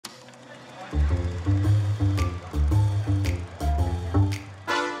Hi,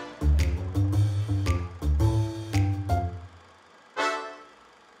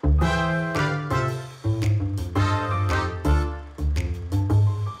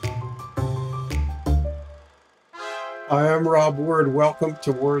 I'm Rob Ward. Welcome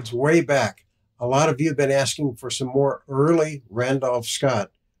to Words Way Back. A lot of you have been asking for some more early Randolph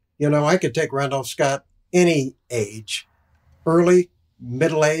Scott. You know, I could take Randolph Scott any age, early,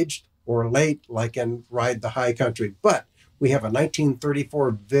 middle-aged, or late, like in Ride the High Country. But we have a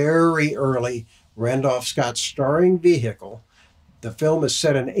 1934 very early Randolph Scott starring vehicle. The film is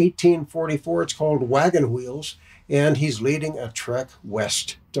set in 1844. It's called Wagon Wheels, and he's leading a trek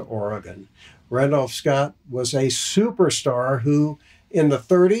west to Oregon. Randolph Scott was a superstar who, in the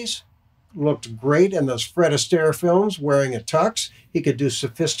 30s, looked great in those Fred Astaire films, wearing a tux. He could do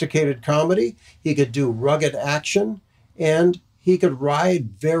sophisticated comedy. He could do rugged action, and he could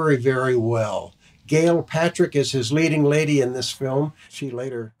ride very, very well. Gail Patrick is his leading lady in this film. She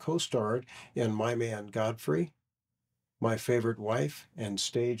later co-starred in My Man Godfrey, My Favorite Wife, and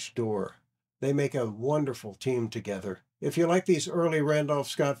Stage Door. They make a wonderful team together. If you like these early Randolph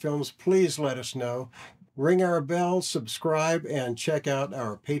Scott films, please let us know. Ring our bell, subscribe, and check out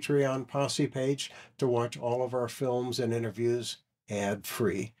our Patreon Posse page to watch all of our films and interviews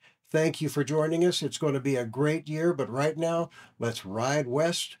ad-free. Thank you for joining us. It's going to be a great year, but right now, let's ride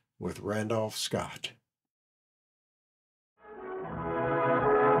west with Randolph Scott.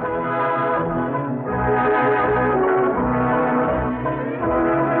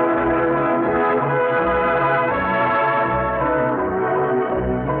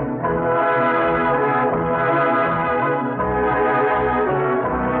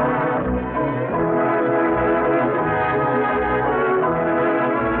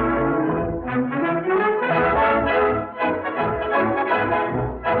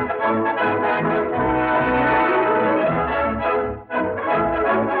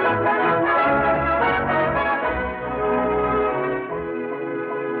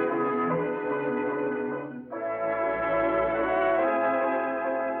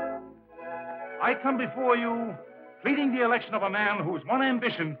 I come before you pleading the election of a man whose one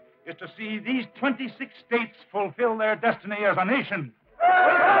ambition is to see these 26 states fulfill their destiny as a nation.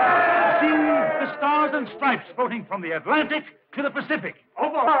 See the stars and stripes floating from the Atlantic to the Pacific.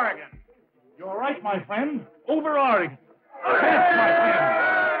 Over Oregon. You're right, my friend. Over Oregon. Yes, my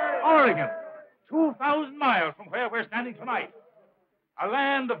friend. Oregon. 2,000 miles from where we're standing tonight. A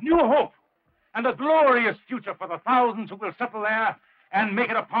land of new hope and a glorious future for the thousands who will settle there and make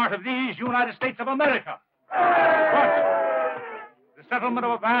it a part of these United States of America. But the settlement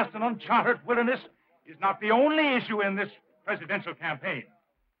of a vast and uncharted wilderness is not the only issue in this presidential campaign.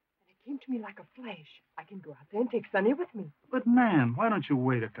 It came to me like a flash. I can go out there and take Sonny with me. But, man, why don't you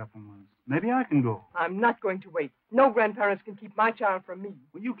wait a couple months? Maybe I can go. I'm not going to wait. No grandparents can keep my child from me.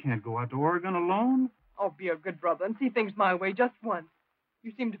 Well, you can't go out to Oregon alone. Oh, be a good brother and see things my way just once.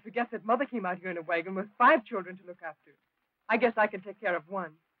 You seem to forget that Mother came out here in a wagon with 5 children to look after. I guess I can take care of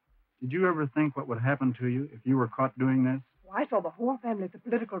one. Did you ever think what would happen to you if you were caught doing this? Well, I saw the whole family at the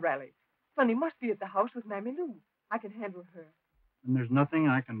political rally. Sonny must be at the house with Mammy Lou. I can handle her. And there's nothing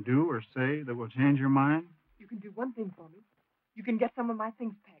I can do or say that will change your mind? You can do one thing for me. You can get some of my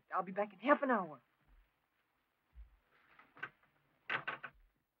things packed. I'll be back in half an hour.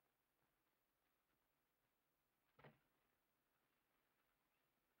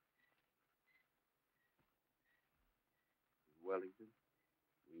 Wellington,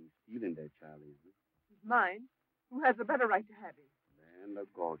 we ain't stealing that child, is it? He's mine. Who has a better right to have him? Man,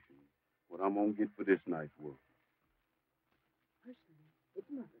 of caution. What I'm gonna get for this night's work. Personally, it's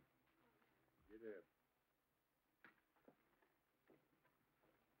Mother. Get up.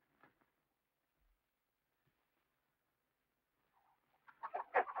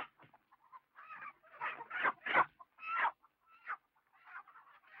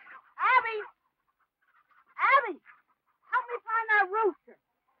 Abby! Abby! Help me find that rooster.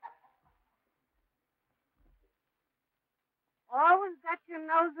 Always got your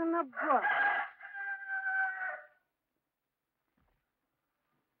nose in the brook.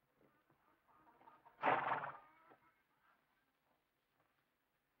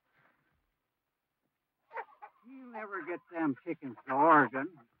 You never get them chickens to Oregon.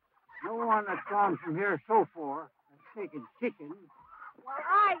 No one that's gone from here so far has taken chickens. Well,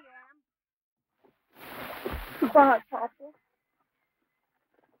 I am. Goodbye, Papa.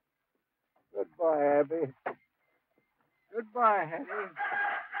 Goodbye, Abby. Goodbye, Hattie.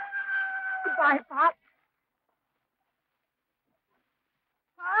 Goodbye, Pop.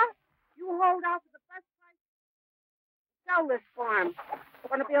 Huh? You hold out for the best price. Sell this farm.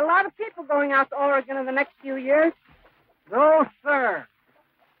 Going to be a lot of people going out to Oregon in the next few years. No, sir.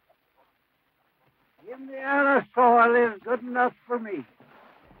 Indiana soil is good enough for me.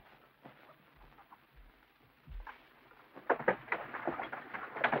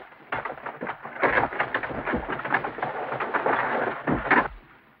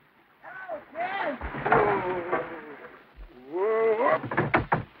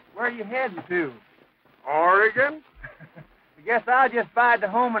 Where are you heading to? Oregon? I guess I'll just buy the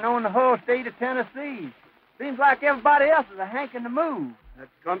home and own the whole state of Tennessee. Seems like everybody else is a hanking to move. That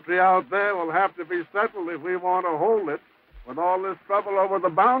country out there will have to be settled if we want to hold it. With all this trouble over the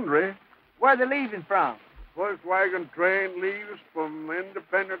boundary. Where are they leaving from? First wagon train leaves from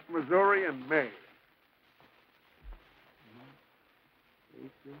Independence, Missouri in May.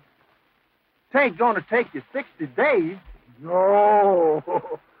 It ain't going to take you 60 days. No.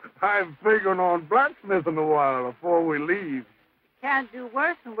 I'm figuring on blacksmithing a while before we leave. Can't do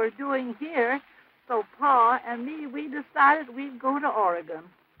worse than we're doing here. So Pa and me, we decided we'd go to Oregon.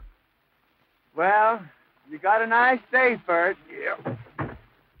 Well, you got a nice day for it. Yeah.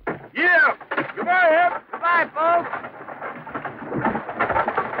 Yeah. Goodbye, Hep. Goodbye, folks.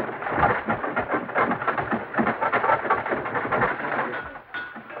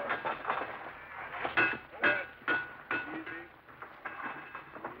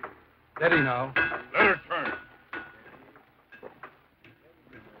 Steady now. Let her turn.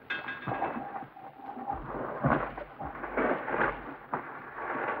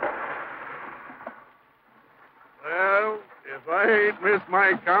 Well, if I ain't missed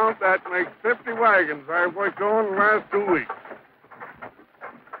my count, that makes 50 wagons I've worked on the last 2 weeks.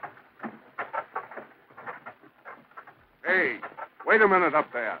 Hey, wait a minute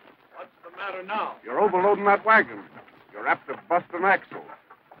up there. What's the matter now? You're overloading that wagon. You're apt to bust an axle.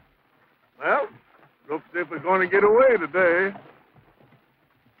 Well, looks as if we're going to get away today.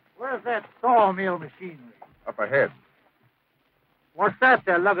 Where's that sawmill machinery? Up ahead. What's that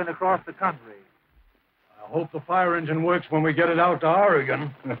they're lugging across the country? I hope the fire engine works when we get it out to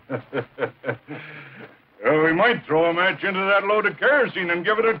Oregon. Well, we might throw a match into that load of kerosene and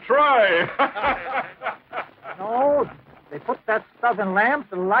give it a try. No, they put that stuff in lamps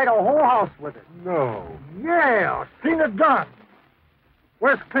and light a whole house with it. No. Yeah, seen it done.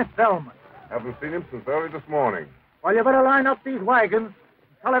 Where's Clint Bellman? Haven't seen him since early this morning. Well, you better line up these wagons and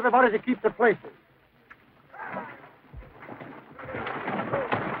tell everybody to keep their places.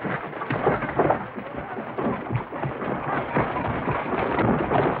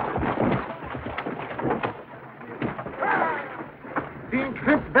 Seen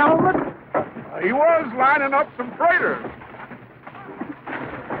Clint Bellman? He was lining up some freighters.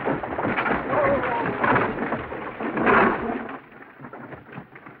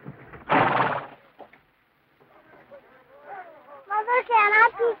 Mother, can I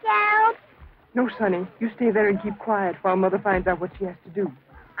peek out? No, Sonny. You stay there and keep quiet while Mother finds out what she has to do.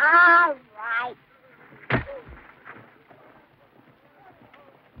 All right.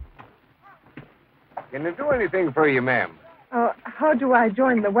 Can I do anything for you, ma'am? How do I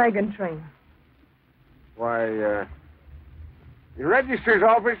join the wagon train? Why, the register's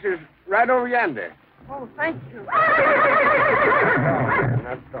office is right over yonder. Oh, thank you.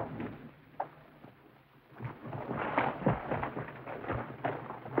 That's so.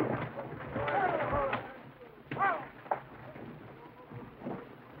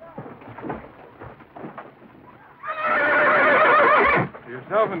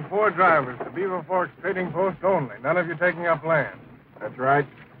 Yourself and 4 drivers to Beaver Forks Trading Post only. None of you taking up land. That's right.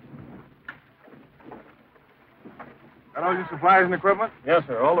 Got all your supplies and equipment? Yes,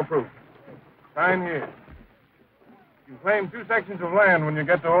 sir. All approved. Sign here. You claim 2 sections of land when you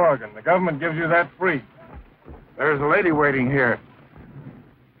get to Oregon. The government gives you that free. There's a lady waiting here.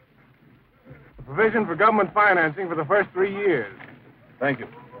 A provision for government financing for the first 3 years. Thank you.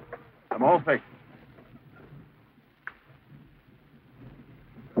 I'm all fixed.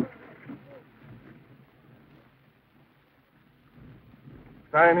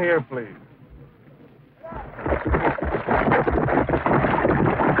 Sign here, please.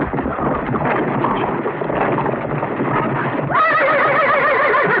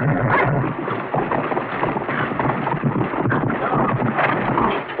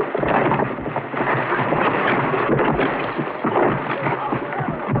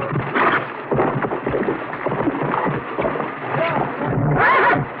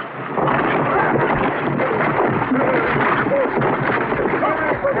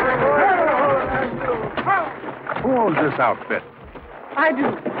 This outfit. I do.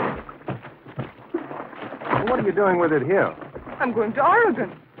 What are you doing with it here? I'm going to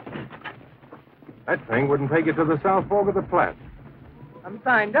Oregon. That thing wouldn't take you to the South Fork of the Platte. I'm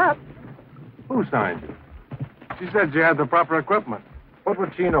signed up. Who signed you? She said you had the proper equipment. What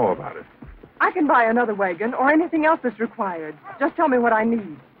would she know about it? I can buy another wagon or anything else that's required. Just tell me what I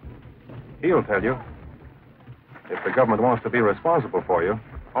need. He'll tell you. If the government wants to be responsible for you.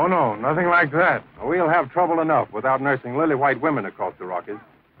 Oh, no, nothing like that. We'll have trouble enough without nursing lily-white women across the Rockies.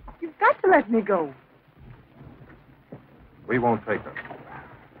 You've got to let me go. We won't take her.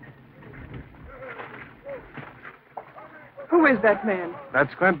 Who is that man?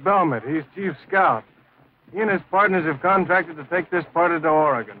 That's Clint Belmont. He's chief scout. He and his partners have contracted to take this party to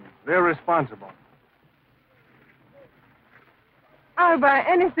Oregon. They're responsible. I'll buy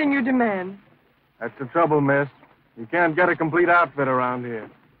anything you demand. That's the trouble, miss. You can't get a complete outfit around here.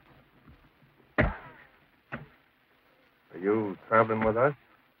 Are you traveling with us?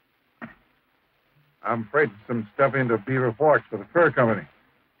 I'm freighting some stuff into Beaver Forks for the fur company.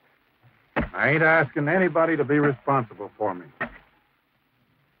 I ain't asking anybody to be responsible for me.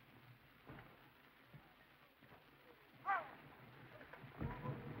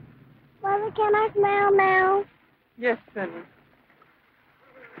 Mother, can I smell now? Yes, Penny.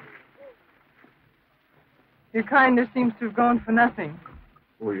 Your kindness seems to have gone for nothing.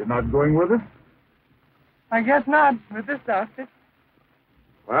 Oh, you're not going with us? I guess not, with this outfit.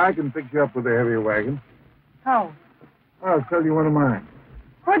 Well, I can fix you up with a heavier wagon. How? I'll sell you one of mine.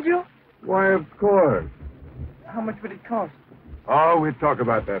 Would you? Why, of course. How much would it cost? Oh, we'll talk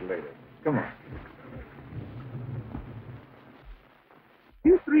about that later. Come on.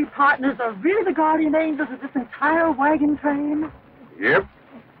 You three partners are really the guardian angels of this entire wagon train? Yep.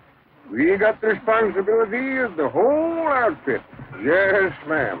 We got the responsibility of the whole outfit. Yes,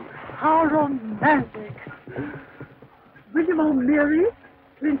 ma'am. How romantic. William O'Leary,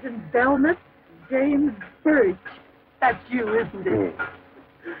 Clinton Belmont, James Birch. That's you, isn't it?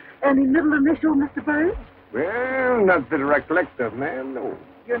 Any middle initial, Mr. Birch? Well, not that I recollect of, ma'am, no.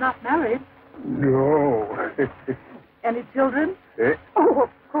 You're not married? No. Any children? Eh? Oh, of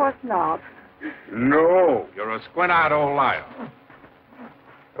course not. No. You're a squint-eyed old liar.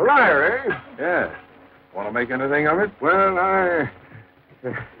 A liar, eh? Yeah. Want to make anything of it? Well,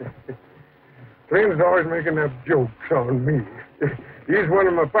 Clint's always making up jokes on me. He's one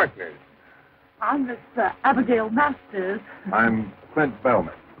of my partners. I'm Miss Abigail Masters. I'm Clint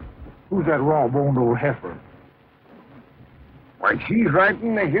Belmont. Who's that raw-boned old heifer? Why, she's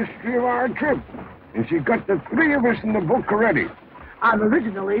writing the history of our trip. And she got the three of us in the book already. I'm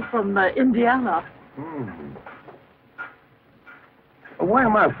originally from Indiana. Where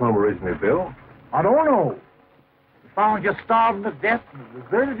am I from originally, Bill? I don't know. We found you starving to death in a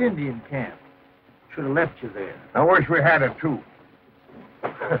deserted Indian camp. Should have left you there. I wish we had it, too.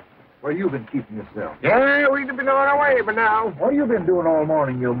 Where you been keeping yourself? Yeah, we'd have been on our way by now. What you been doing all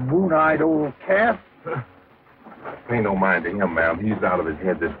morning, you moon-eyed old calf? Pay no mind to him, ma'am. He's out of his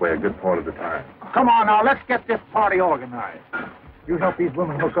head this way a good part of the time. Come on now, let's get this party organized. You help these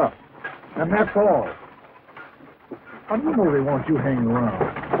women hook up. And that's all. How do you know they want you hanging around?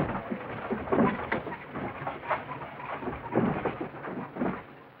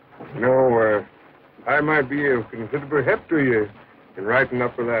 No, I might be of considerable help to you in writing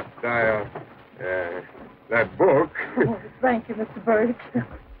up for that book. Oh, thank you, Mr. Birch.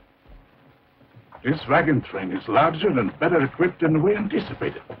 This wagon train is larger and better equipped than we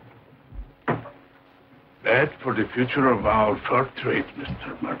anticipated. Bad for the future of our fur trade,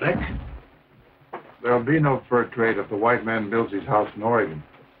 Mr. Murdock. There'll be no fur trade if the white man builds his house in Oregon.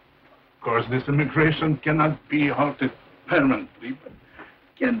 Of course, this immigration cannot be halted permanently, but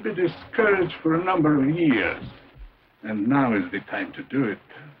can be discouraged for a number of years. And now is the time to do it.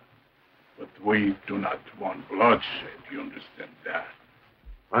 But we do not want bloodshed, you understand that?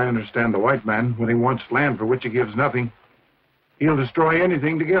 I understand the white man. When he wants land for which he gives nothing, he'll destroy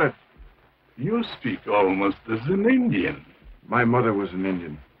anything to get it. You speak almost as an Indian. My mother was an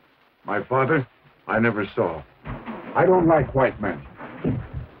Indian. My father, I never saw. I don't like white men.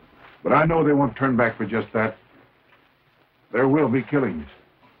 But I know they won't turn back for just that. There will be killings.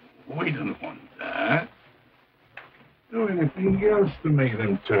 We don't want that. Do anything else to make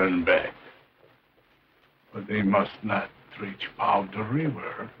them turn back. But they must not reach Powder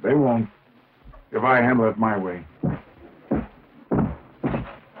River. They won't, if I handle it my way.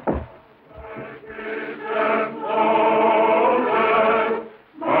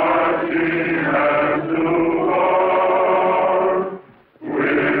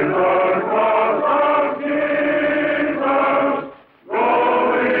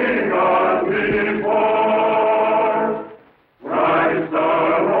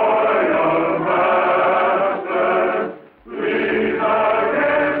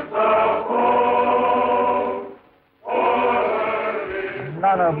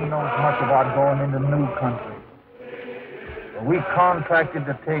 knows much about going into new country. But we contracted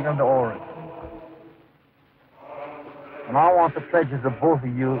to take him to Oregon. And I want the pledges of both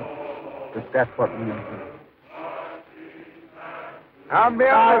of you that that's what we'll do. I'll be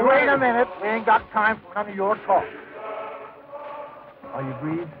on the Wait a minute. We ain't got time for none of your talk. Are you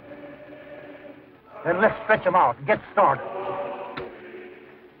agreed? Then let's stretch them out and get started.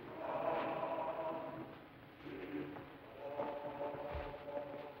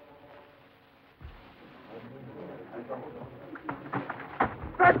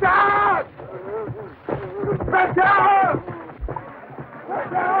 Stretch out! Stretch out!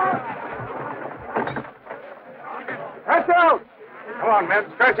 Stretch out! Stretch out! Come on, men,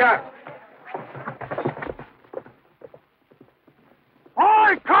 stretch out. All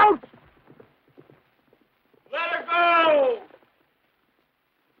right, Coach! Let her go!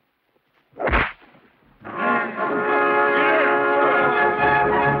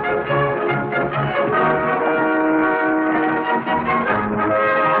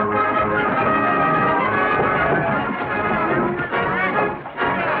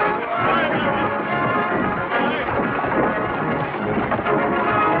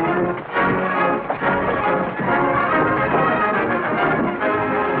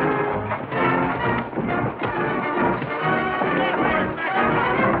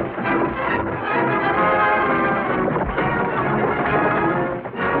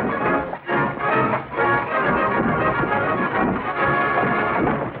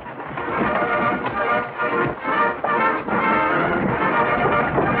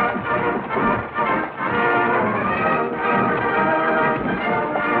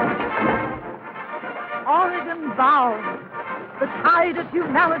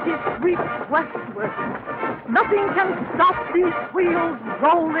 Humanity sweeps westward. Nothing can stop these wheels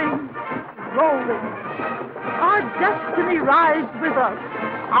rolling, rolling. Our destiny rides with us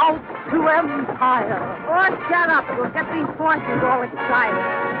out to empire. Oh, shut up. We'll get these horses all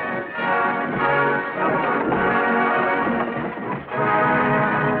excited.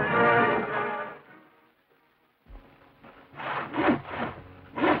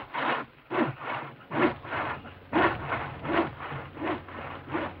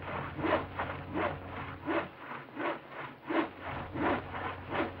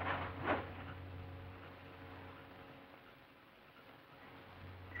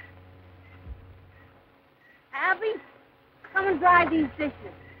 Come and dry these dishes.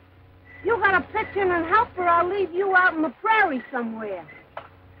 You gotta pitch in and help, or I'll leave you out in the prairie somewhere.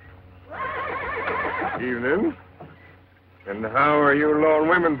 Evening. And how are you lone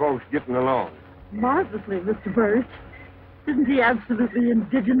women folks getting along? Marvelously, Mr. Burr. Isn't he absolutely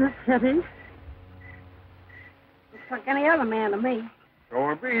indigenous, Hetty? Looks like any other man to me. So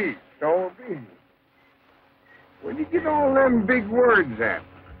it be. So it be. Where'd you get all them big words at?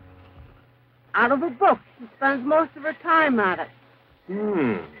 Out of a book. She spends most of her time at it.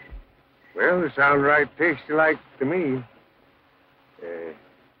 Well, they sound right tasty-like to me.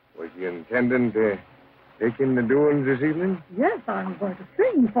 Was you intending to take in the doings this evening? Yes, I'm going to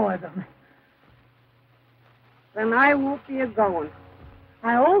sing for them. Then I won't be a-going.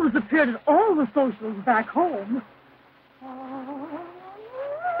 I always appeared at all the socials back home.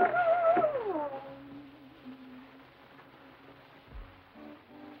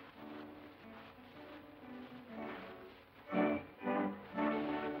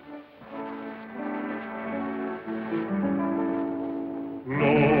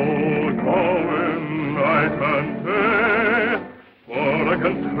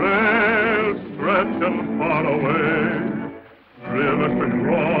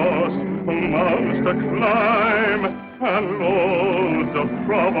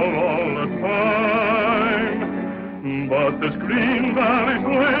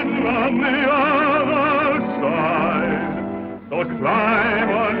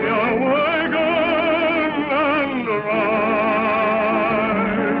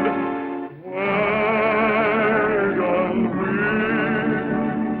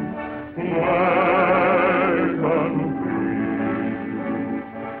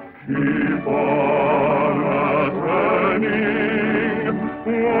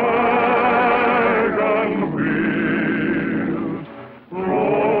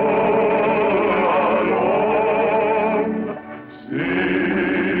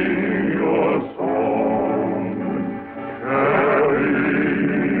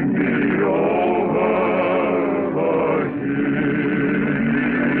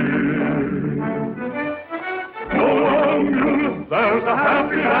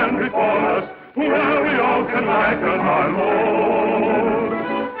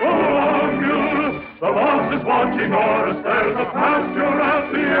 Watching Oris, there's a pasture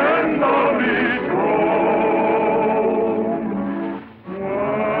at the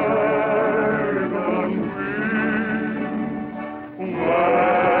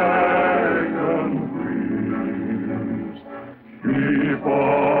keep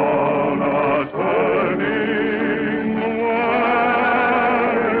on a-turning,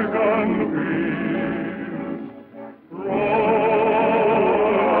 wagon wheels. Roll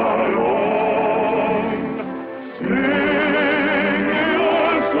on, sing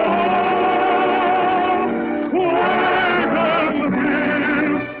your song, wagon wheels,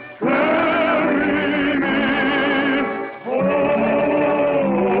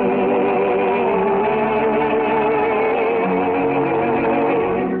 carry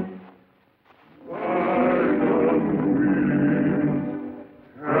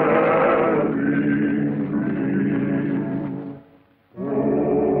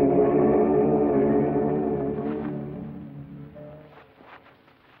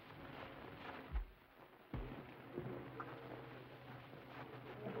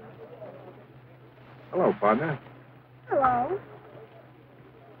Hello, partner. Hello.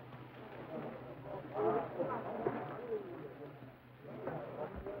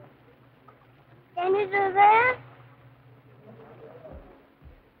 Can you do that?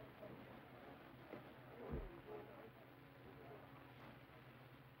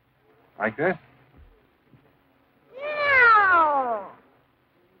 Like this? No.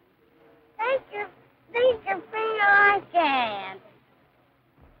 Take your finger I can.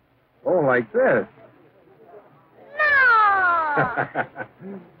 Oh, like this? No.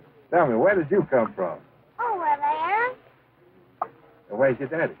 Tell me, where did you come from? Over there. And where's your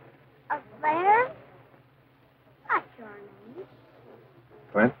daddy? Up there. What's your name?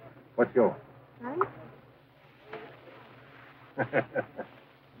 Clint, what's yours? Huh?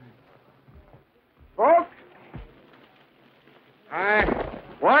 Folks, I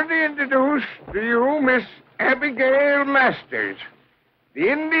want to introduce to you Miss Abigail Masters, the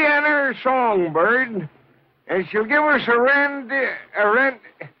Indiana songbird, and she'll give us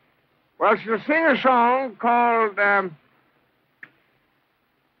she'll sing a song called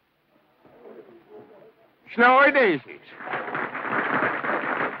Snowy Daisies.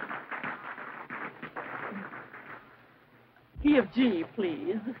 Key of G,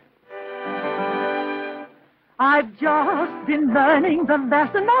 please. I've just been learning the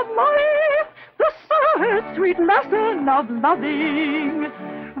lesson of life, the sweet lesson of loving,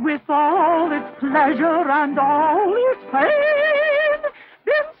 with all its pleasure and all its pain,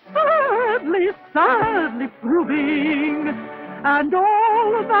 been sadly proving, and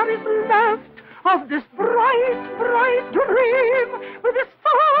all that is left of this bright dream, with its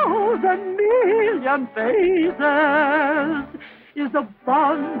 1,000,000,000 phases, is a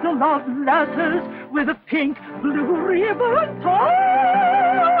bundle of letters with a pink blue ribbon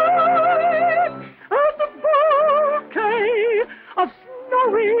tied, and a bouquet of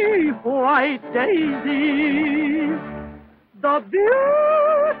snowy white daisies. The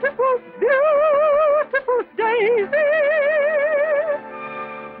beautiful daisies,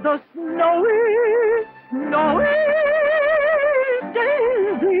 the snowy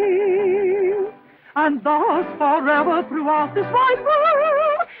daisies, and thus forever throughout this wide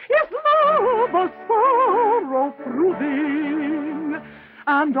world is love a sorrow proving,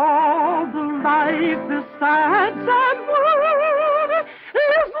 and all the life is sad world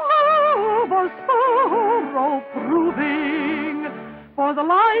is love a sorrow proving, for the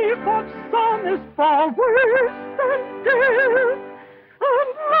life of some is far worse than death, and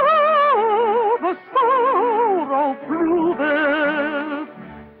love a sorrow proveth.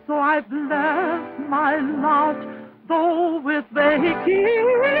 So I bless my lot, though with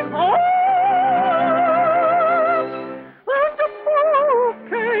aching heart, and a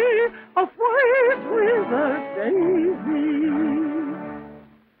bouquet of white withered daisies.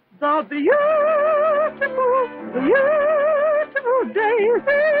 The beautiful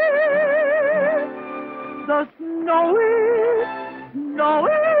daisies, the snowy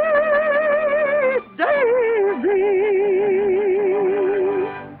daisies.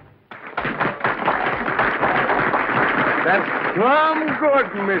 That's plumb good,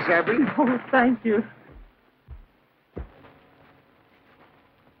 Miss Abby. Oh, thank you.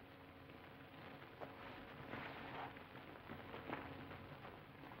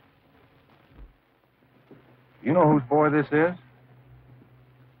 You know whose boy this is?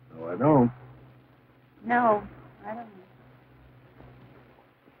 No, I don't. No, I don't know.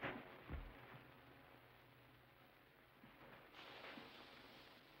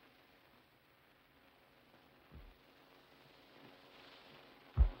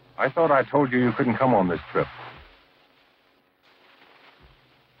 I thought I told you you couldn't come on this trip.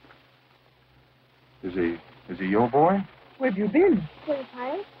 Is he your boy? Where have you been? To the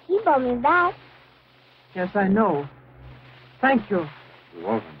party. He brought me back. Yes, I know. Thank you. You're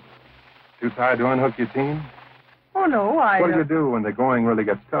welcome. Too tired to unhook your team? Oh, Oh, no, What do you do when the going really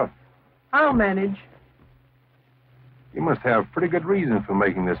gets tough? I'll manage. You must have pretty good reason for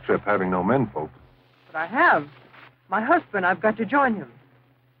making this trip, having no men folks. But I have. My husband, I've got to join him.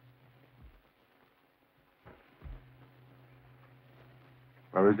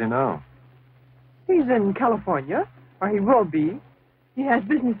 Where is he now? He's in California, or he will be. He has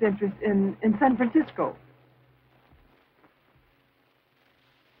business interests in San Francisco.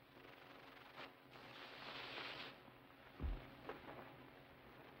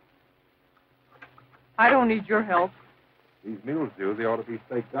 I don't need your help. These mules do. They ought to be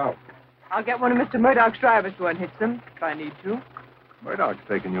staked out. I'll get one of Mr. Murdock's drivers to unhitch them, if I need to. Murdock's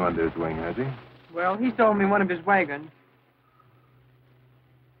taken you under his wing, has he? Well, he sold me one of his wagons.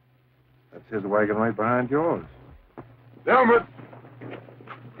 That's his wagon right behind yours. Delmert!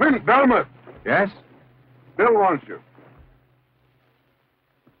 Clint, Delmert! Yes? Bill wants you.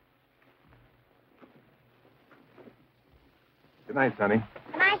 Good night, Sonny.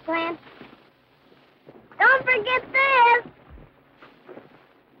 Good night, Clint. Don't forget this.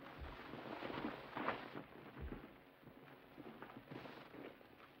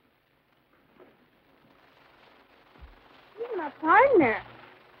 He's my partner.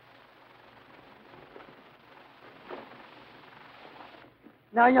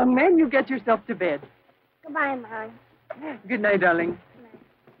 Now, young man, you get yourself to bed. Goodbye, Mom. Good night, darling.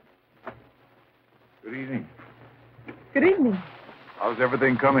 Good evening. Good evening. How's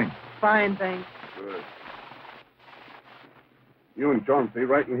everything coming? Fine, thanks. Good. You and Chauncey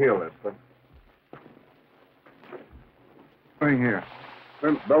right in here, Lester. Right here.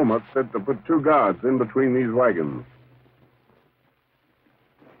 Clint Belmont said to put 2 guards in between these wagons.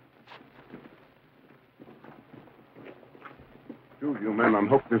 Two of you men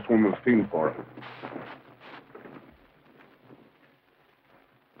unhook this woman's team for her.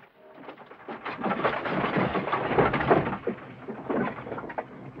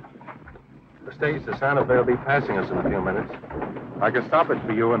 The stage to Santa Fe will be passing us in a few minutes. I can stop it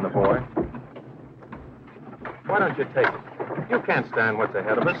for you and the boy. Why don't you take it? You can't stand what's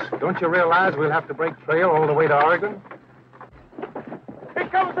ahead of us. Don't you realize we'll have to break trail all the way to Oregon? Here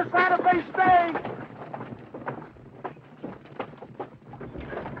comes the Santa Fe stage!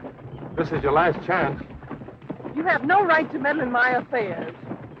 This is your last chance. You have no right to meddle in my affairs.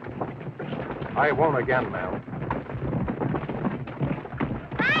 I won't again, ma'am.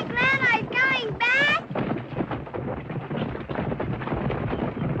 Hi, Glenn. Are you coming back?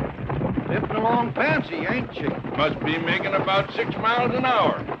 Zipping along fancy, ain't you? Must be making about 6 miles an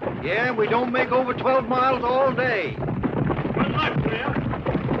hour. Yeah, we don't make over 12 miles all day. Good luck, Clint.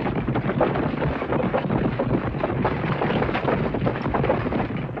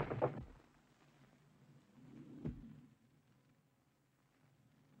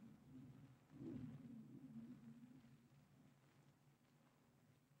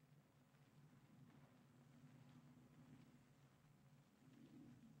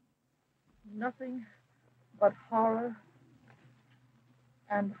 Nothing but horror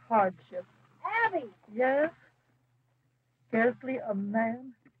and hardship. Abby! Yes, scarcely a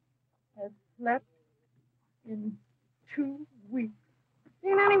man has slept in 2 weeks.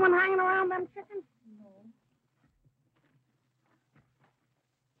 Seen anyone hanging around them chickens?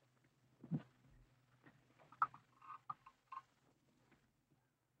 No.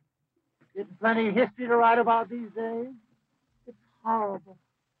 Getting plenty of history to write about these days. It's horrible.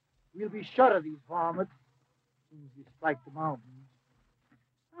 We'll be shut of these varmints as soon as you strike the mountains.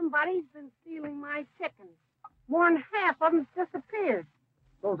 Somebody's been stealing my chickens. More than half of them's disappeared.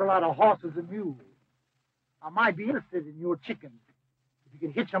 Those are a lot of horses and mules. I might be interested in your chickens. If you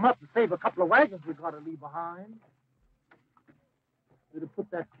can hitch them up to save a couple of wagons we got to leave behind. Better put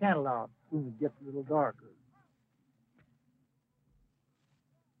that candle out as soon as it gets a little darker.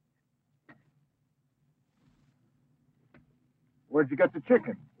 Where'd you get the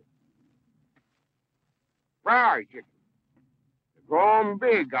chicken? Fried chicken. They're growing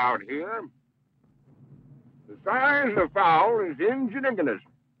big out here. The size of fowl is indigenous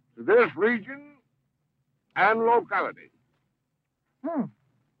to this region and locality.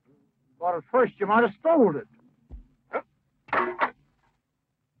 Thought at first you might have stole it.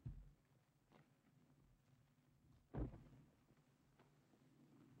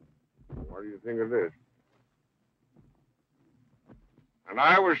 What do you think of this? And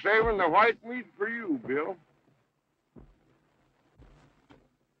I was saving the white meat for you, Bill.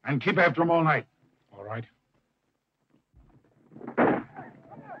 And keep after him all night. All right.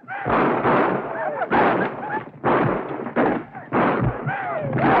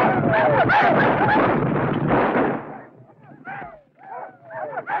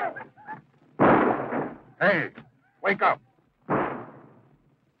 Hey, Wake up. I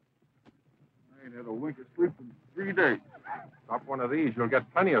ain't had a wink of sleep in 3 days. Stop one of these, you'll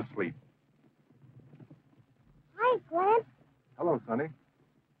get plenty of sleep. Hi, Glenn. Hello, Sonny. You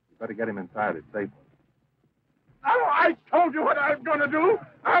better get him inside. It's safe. Oh, I told you what I'm going to do.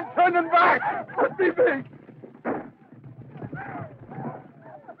 I'm turning back. Let me be.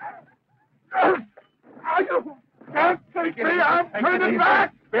 You can't take me. I'm turning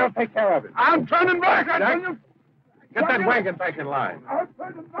back. Bill, take care of it. I'm turning back. I tell you. Get that wagon back in line. I'm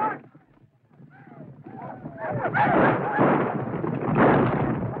turning back.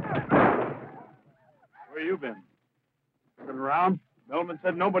 Where you been? Looking around? Bellman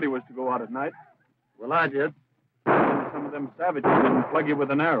said nobody was to go out at night. Well, I did. Some of them savages didn't plug you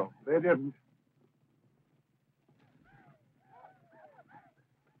with an arrow. They didn't.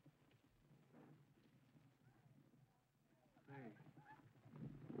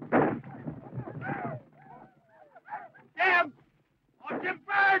 Jim! Oh, Jim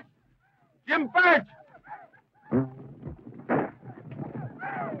Birch! Jim Birch!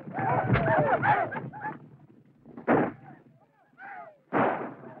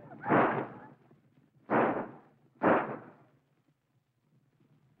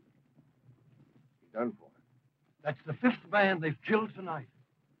 Done for. That's the 5th man they've killed tonight.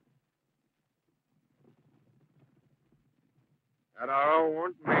 That arrow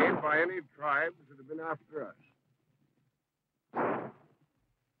weren't made by any tribes that have been after us.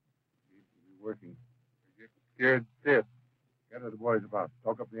 Seems to be working. We're getting scared stiff. Gather the boys about.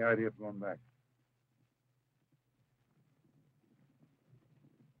 Talk up the idea of going back.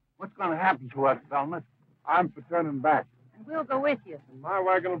 What's going to happen to us, Bellman? I'm for turning back. And we'll go with you. And my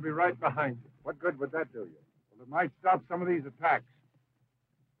wagon will be right behind you. What good would that do you? Well, it might stop some of these attacks.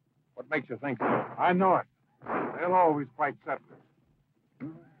 What makes you think so? I know it. They'll always fight settlers.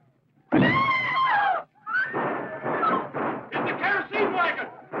 It's the kerosene wagon!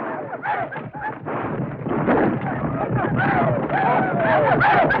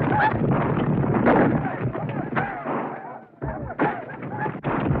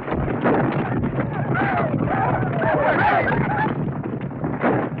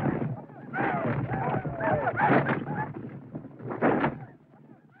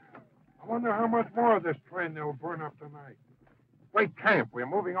 I wonder how much more of this train they'll burn up tonight. Break camp. We're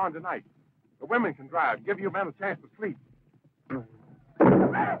moving on tonight. The women can drive. Give you men a chance to sleep.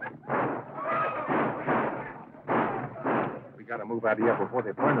 We got to move out of here before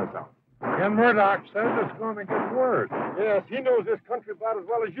they burn us out. Ken Murdock says it's going to get worse. Yes, he knows this country about as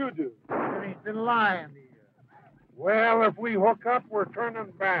well as you do. And he's been lying to you. Well, if we hook up, we're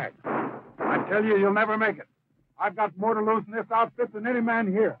turning back. I tell you, you'll never make it. I've got more to lose in this outfit than any man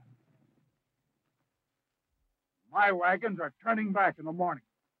here. My wagons are turning back in the morning.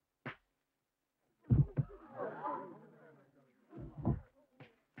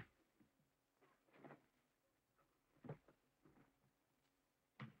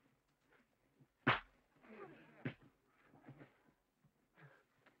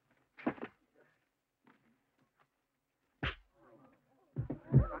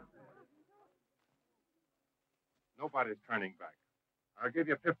 Nobody's turning back. I'll give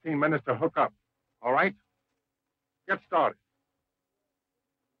you 15 minutes to hook up. All right? Get started.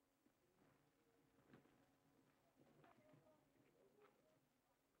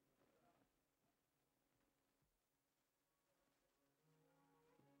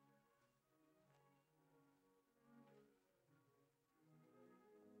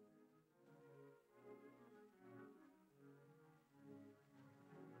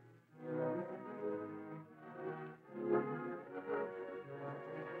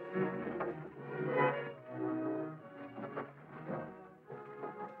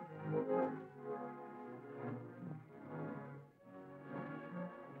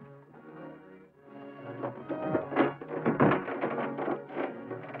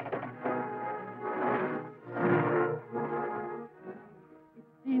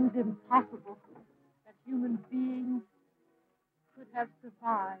 Seems impossible that human beings could have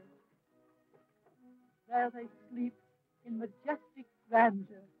survived. There they sleep in majestic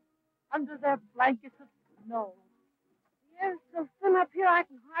grandeur under their blankets of snow. The air's so thin up here I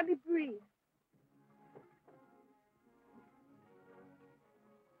can hardly breathe.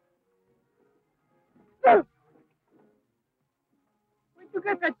 Where'd you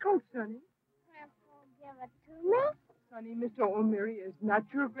get that coat, Sonny? Grandpa give it to me? Sonny, Mr. O'Meary is not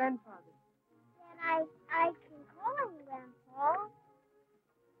your grandfather. Then I can call him Grandpa.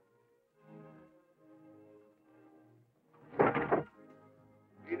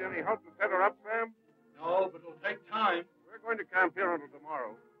 Need any help to set her up, Sam? No, but it'll take time. We're going to camp here until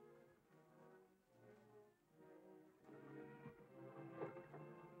tomorrow.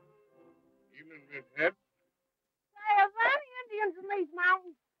 business, Miss Head. Say, are there any Indians in these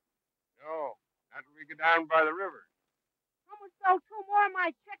mountains? No, not till we get down by the river. Someone stole 2 more of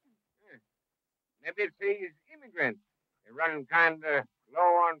my chickens. Maybe it's these immigrants. They're running kind of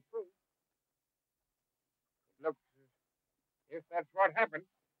low on food. It looks as if that's what happened.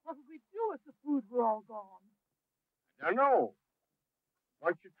 What'll we do if the food were all gone? I don't know.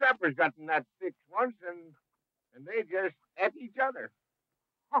 Bunch of trappers got in that fix once, and they just ate each other.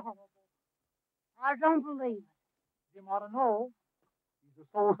 Horrible. I don't believe it. Jim ought to know. He's the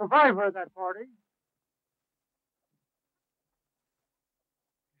sole survivor of that party.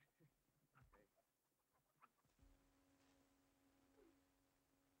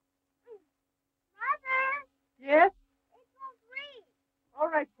 Mother! Yes? It's on 3. All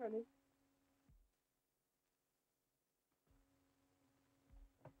right, Sonny.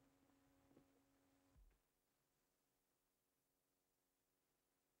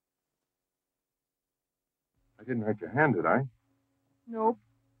 I didn't hurt your hand, did I? Nope.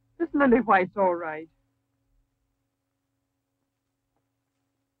 This lily white's all right.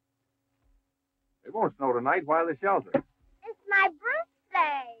 It won't snow tonight. Why the shelter? It's my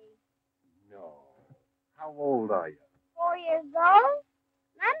birthday. No. How old are you? 4 years old.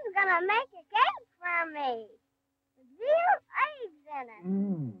 Mom's gonna make a cake for me. With real eggs in it.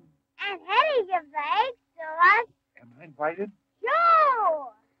 And Hetty gives the eggs to us. Am I invited?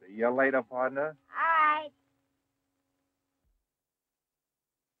 Sure. See you later, partner. All right.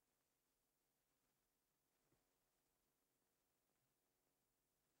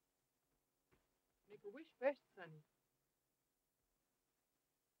 Make a wish first, Sonny.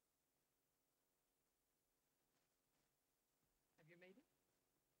 Have you made it?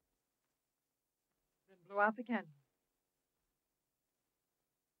 Then blow out the candle.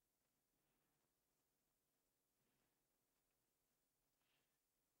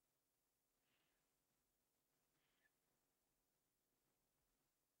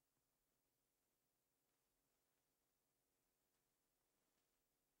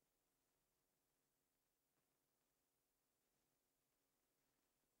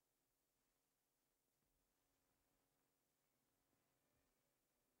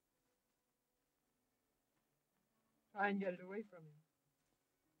 Try and get it away from him.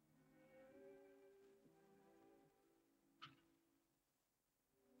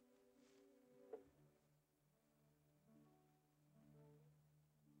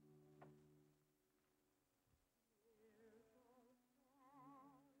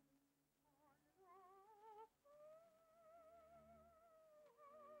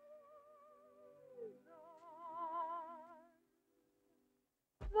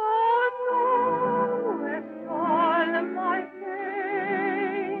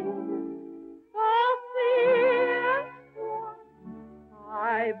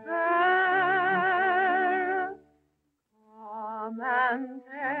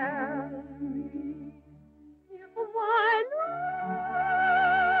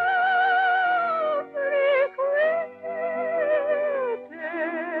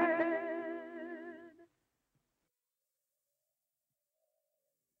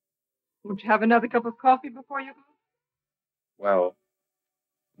 Won't you have another cup of coffee before you go? Well,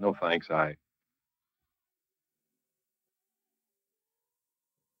 no thanks. I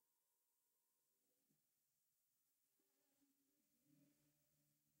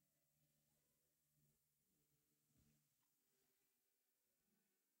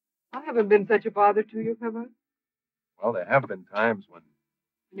haven't been such a bother to you, have I? Well, there have been times when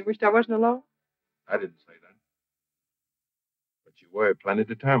You wished I wasn't alone? I didn't say that. But you were plenty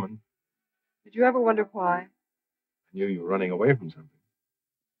determined. Did you ever wonder why? I knew you were running away from something.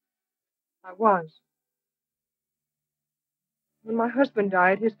 I was. When my husband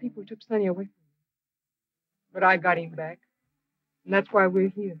died, his people took Sonny away from me. But I got him back. And that's why we're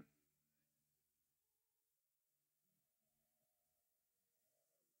here.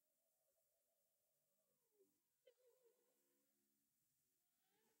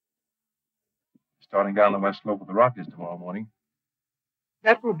 Starting down the west slope of the Rockies tomorrow morning.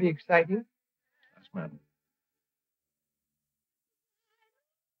 That will be exciting. Yes, ma'am.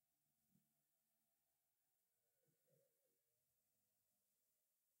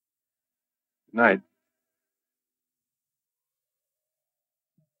 Good night.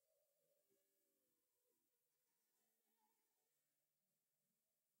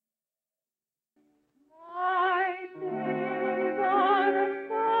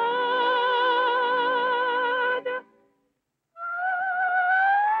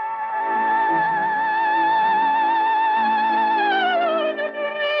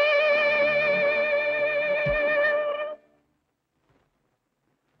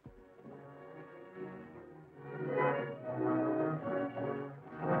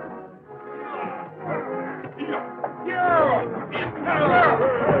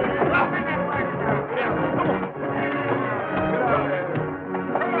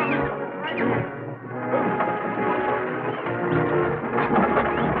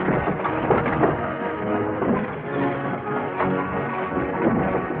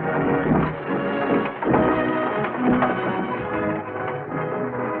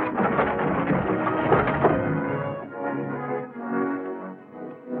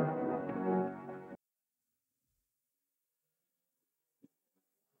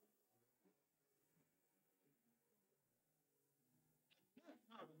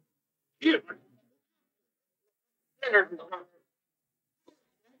 Here.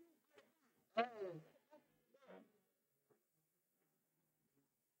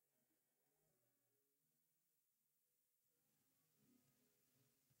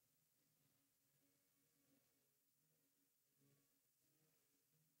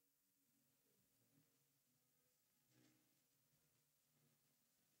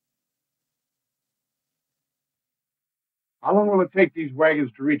 How long will it take these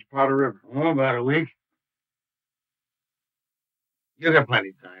wagons to reach Powder River? Oh, about a week. You got plenty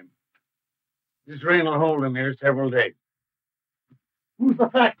of time. This rain will hold them here several days. Who's the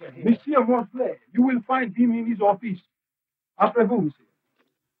factor here? Monsieur Morflet. You will find him in his office. Après vous, monsieur.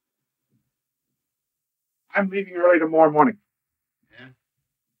 I'm leaving early tomorrow morning. Yeah?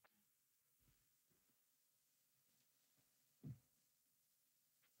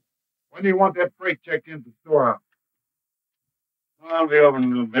 When do you want that freight checked into the storehouse? I'll be over in a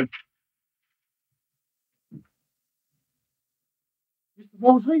little bit. Mr.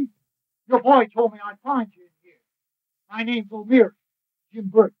 Mosley, your boy told me I'd find you in here. My name's O'Meara, Jim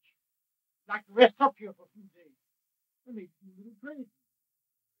Birch. I'd like to rest up here for a few days. I'll make you a little trade.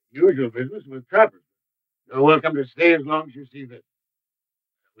 Usual business with trappers. You're welcome to stay as long as you see fit.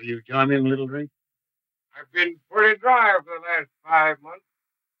 Will you join me in a little drink? I've been pretty dry for the last 5 months.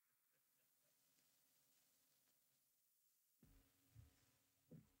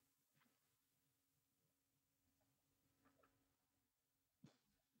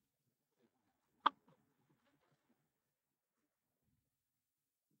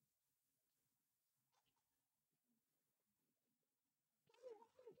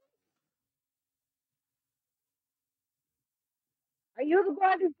 Are you the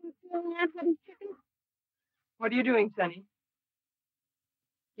boy who's been stealing Aunt Hetty's chickens? What are you doing, Sonny?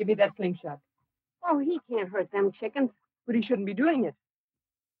 Give me that slingshot. Oh, he can't hurt them chickens. But he shouldn't be doing it.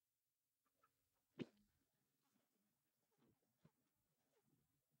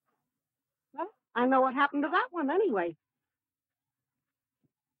 Well, I know what happened to that one anyway.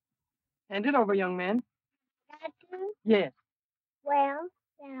 Hand it over, young man. Got to? Yes. Well,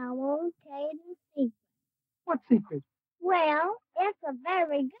 then I won't tell you the secret. What secret? Well, it's a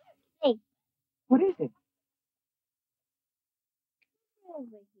very good secret. What is it? Over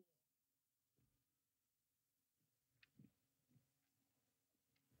here.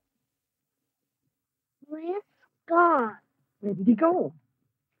 Where's Scott? Where did he go?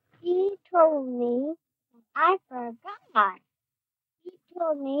 He told me, and I forgot. He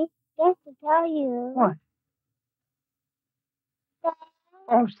told me just to tell you. What? That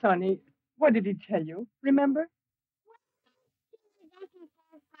Oh, Sonny, what did he tell you? Remember? he doesn't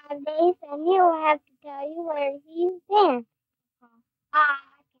for 5 days, and he'll have to tell you where he's been. I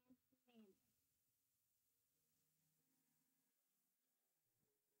can't stand it.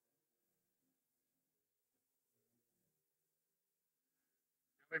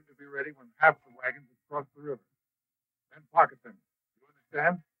 Tell him to be ready when half the wagons have crossed the river. Then pocket them. You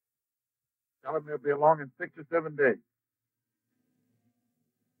understand? Tell him they'll be along in 6 or 7 days.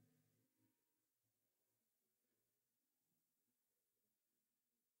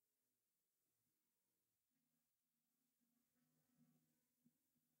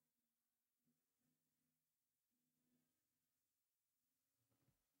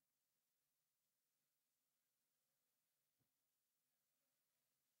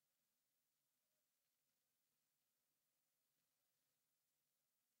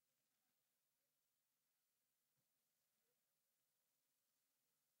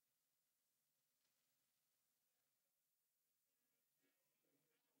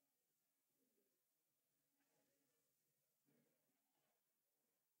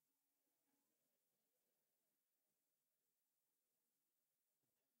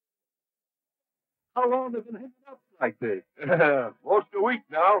 How long have you been hitting up like this? Most a week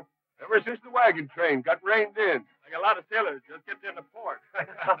now. Ever since the wagon train got reined in. Like a lot of sailors just get in the port.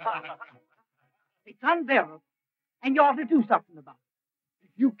 It's unbearable, and you ought to do something about it. If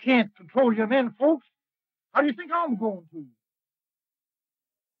you can't control your men, folks, how do you think I'm going to?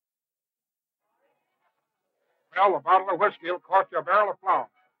 Well, a bottle of whiskey will cost you a barrel of flour.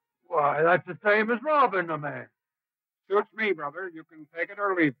 Why, that's the same as robbing a man. Suits me, brother. You can take it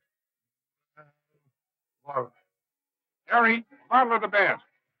or leave it. All right. Harry, bottle of the best.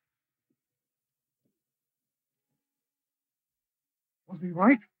 Was he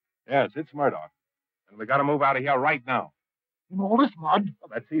right? Yes, it's Murdock. And we got to move out of here right now. In all this mud? Well,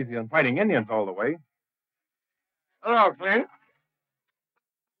 that's easier than fighting Indians all the way. Hello, Clint.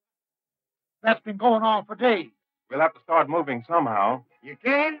 That's been going on for days. We'll have to start moving somehow. You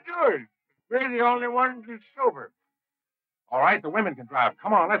can't do it. We're the only ones that's sober. All right, the women can drive.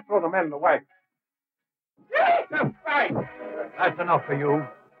 Come on, let's throw the men in the wagon. Right. That's enough for you.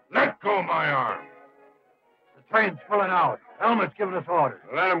 Let go my arm. The train's pulling out. Elmer's giving us orders.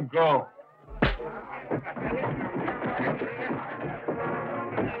 Let him go.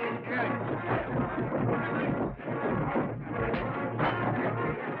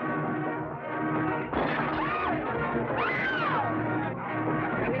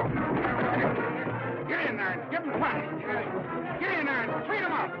 Get in there and give him fight. Get in there and treat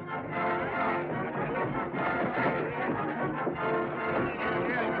him up.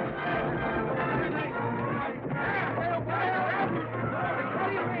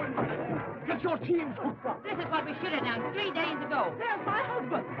 Get your teams hooked up. This is what we should have done 3 days ago. There's my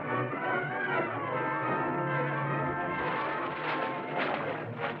husband.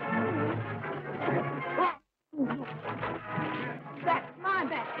 That's my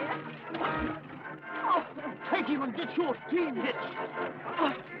bad. Oh, take him and get your team hitched.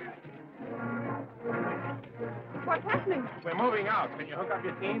 What's happening? We're moving out. Can you hook up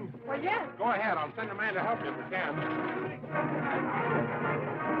your team? Well, yes. Go ahead. I'll send a man to help you if we can.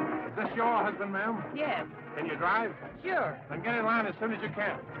 Is this your husband, ma'am? Yes. Can you drive? Sure. Then get in line as soon as you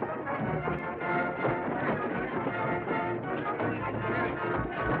can.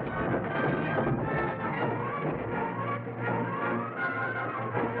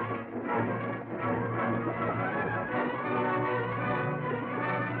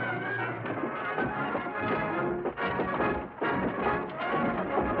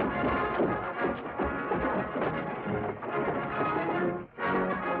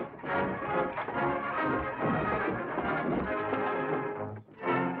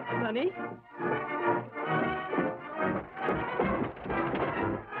 Honey?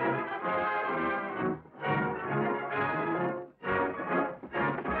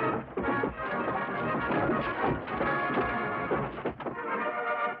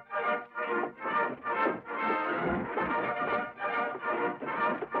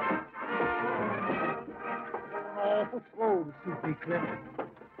 Awful slow to suit me, Cliff.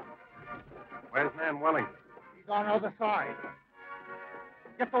 Where's Man Wellington? He's on the other side.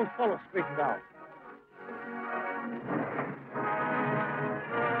 Get those fellows straightened out.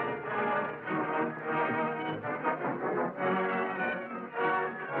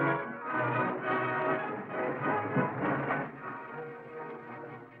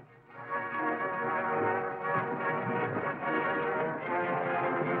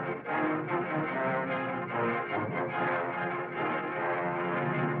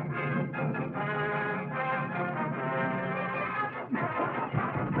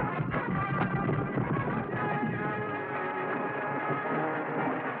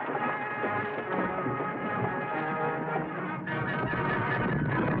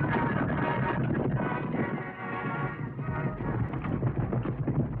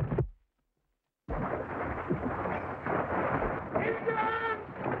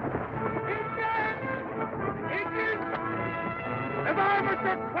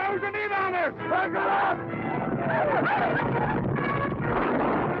 Closing in on us! Buckle up!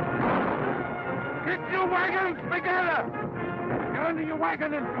 Get your wagons together! Get under your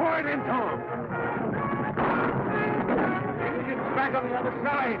wagon and pour it into them! Indians back on the other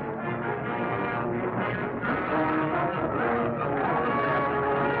side!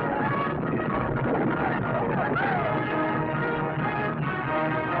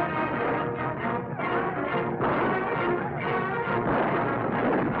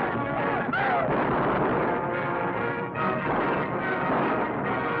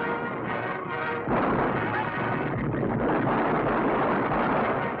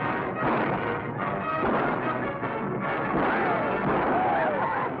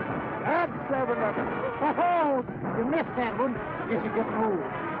 Oh, you missed that one. Guess you're getting old.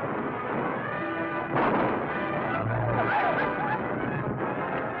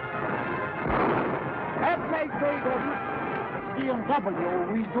 That's right, Daddy. BMW, old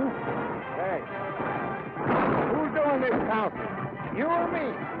weasel. Hey, who's doing this counting? You or me?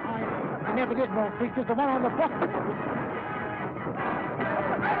 I never did know creatures. The one on the bucket.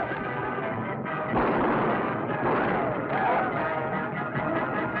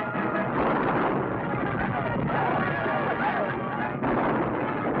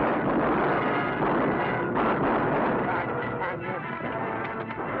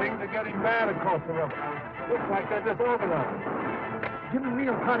 Getting bad across the river. Looks like they're disorganized. Jim and me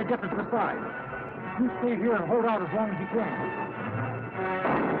will try to get to the side. You stay here and hold out as long as you can.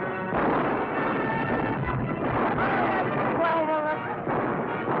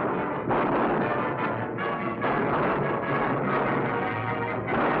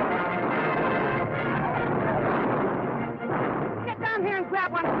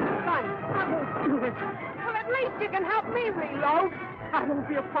 Son, I won't do this. Well, at least you can help me reload. I won't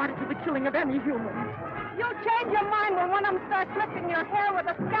be a party to the killing of any human. You'll change your mind when one of them starts clipping your hair with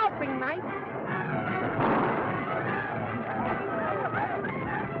a scalping knife.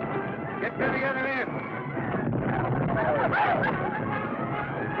 Get to the other end.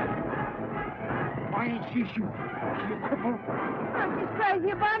 Why ain't she shooting? You cripple. Oh, she's crazy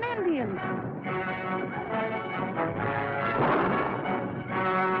about Indians.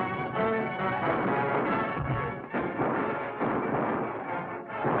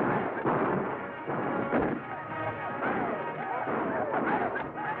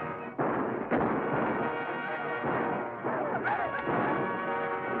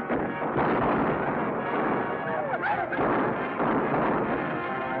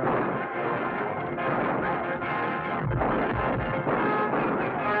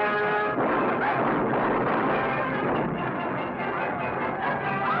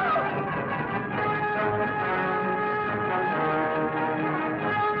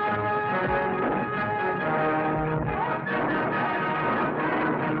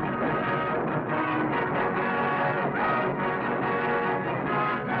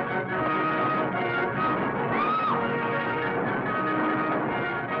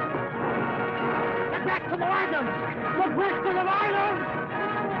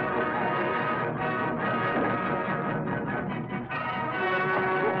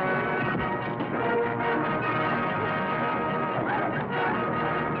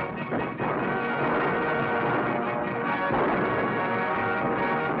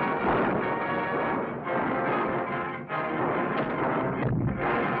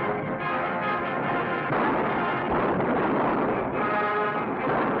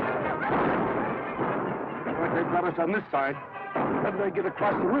 On this side. When they get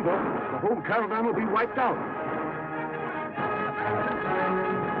across the river, the whole caravan will be wiped out.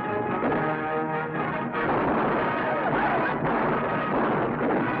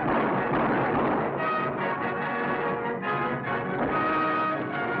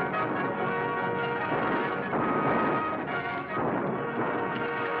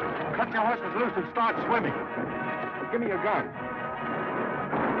 Cut your horses loose and start swimming. Give me your gun.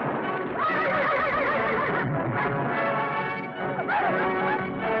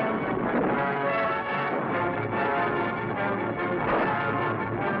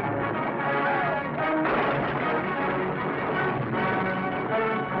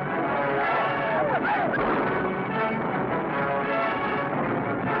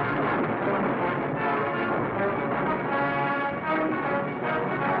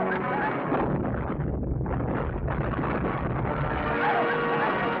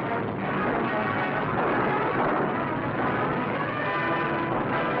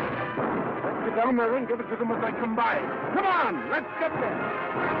 Down there and give it to them as they come by. Come on, let's get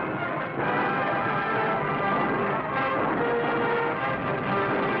there.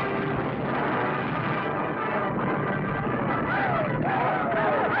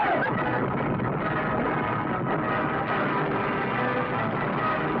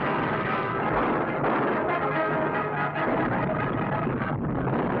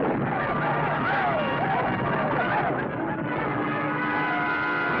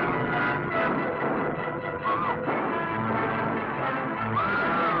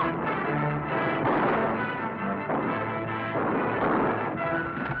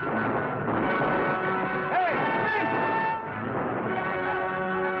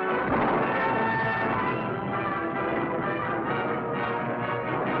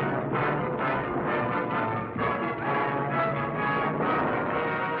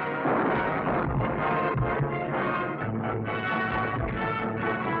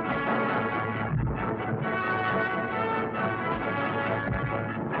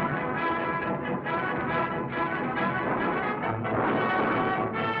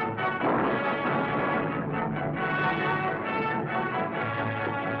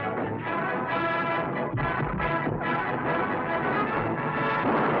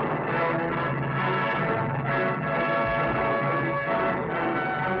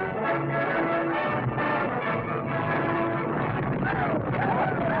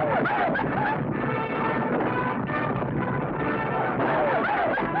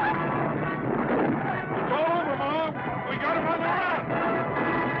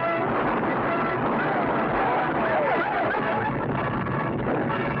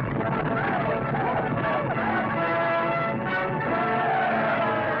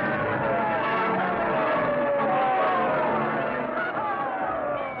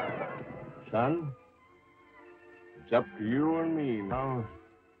 Son, it's up to you and me now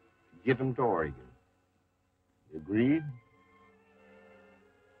to get them to Oregon. You agreed?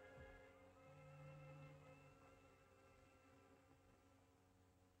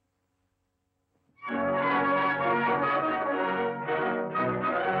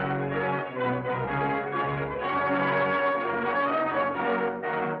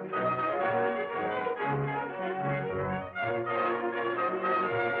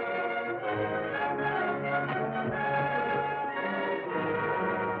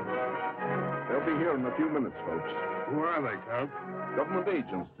 here in a few minutes, folks. Who are they, Count? Government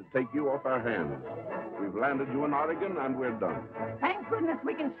agents to take you off our hands. We've landed you in Oregon, and we're done. Thank goodness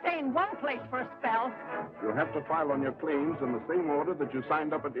we can stay in one place for a spell. You'll have to file on your claims in the same order that you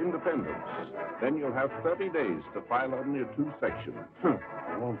signed up at Independence. Then you'll have 30 days to file on your 2 sections.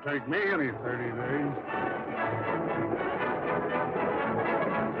 It won't take me any 30 days.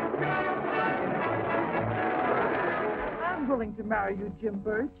 I'm willing to marry you, Jim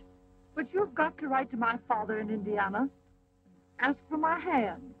Birch, but you've got to write to my father in Indiana. Ask for my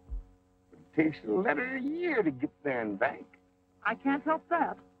hand. It takes a letter a year to get there and back. I can't help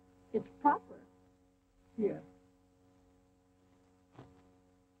that. It's proper. Here.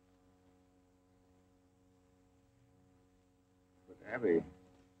 But, Abby,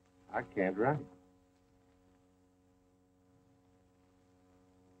 I can't write.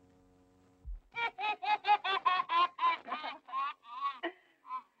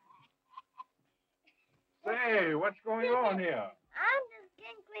 Say, what's going on here? I'm just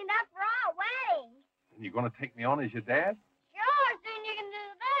getting cleaned up for our wedding. And you're going to take me on as your dad? Sure, soon you can do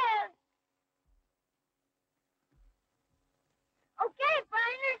this. Okay,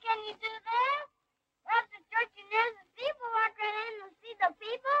 partner, can you do this? That's the church and there's the people walk right in to see the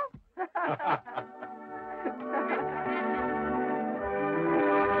people.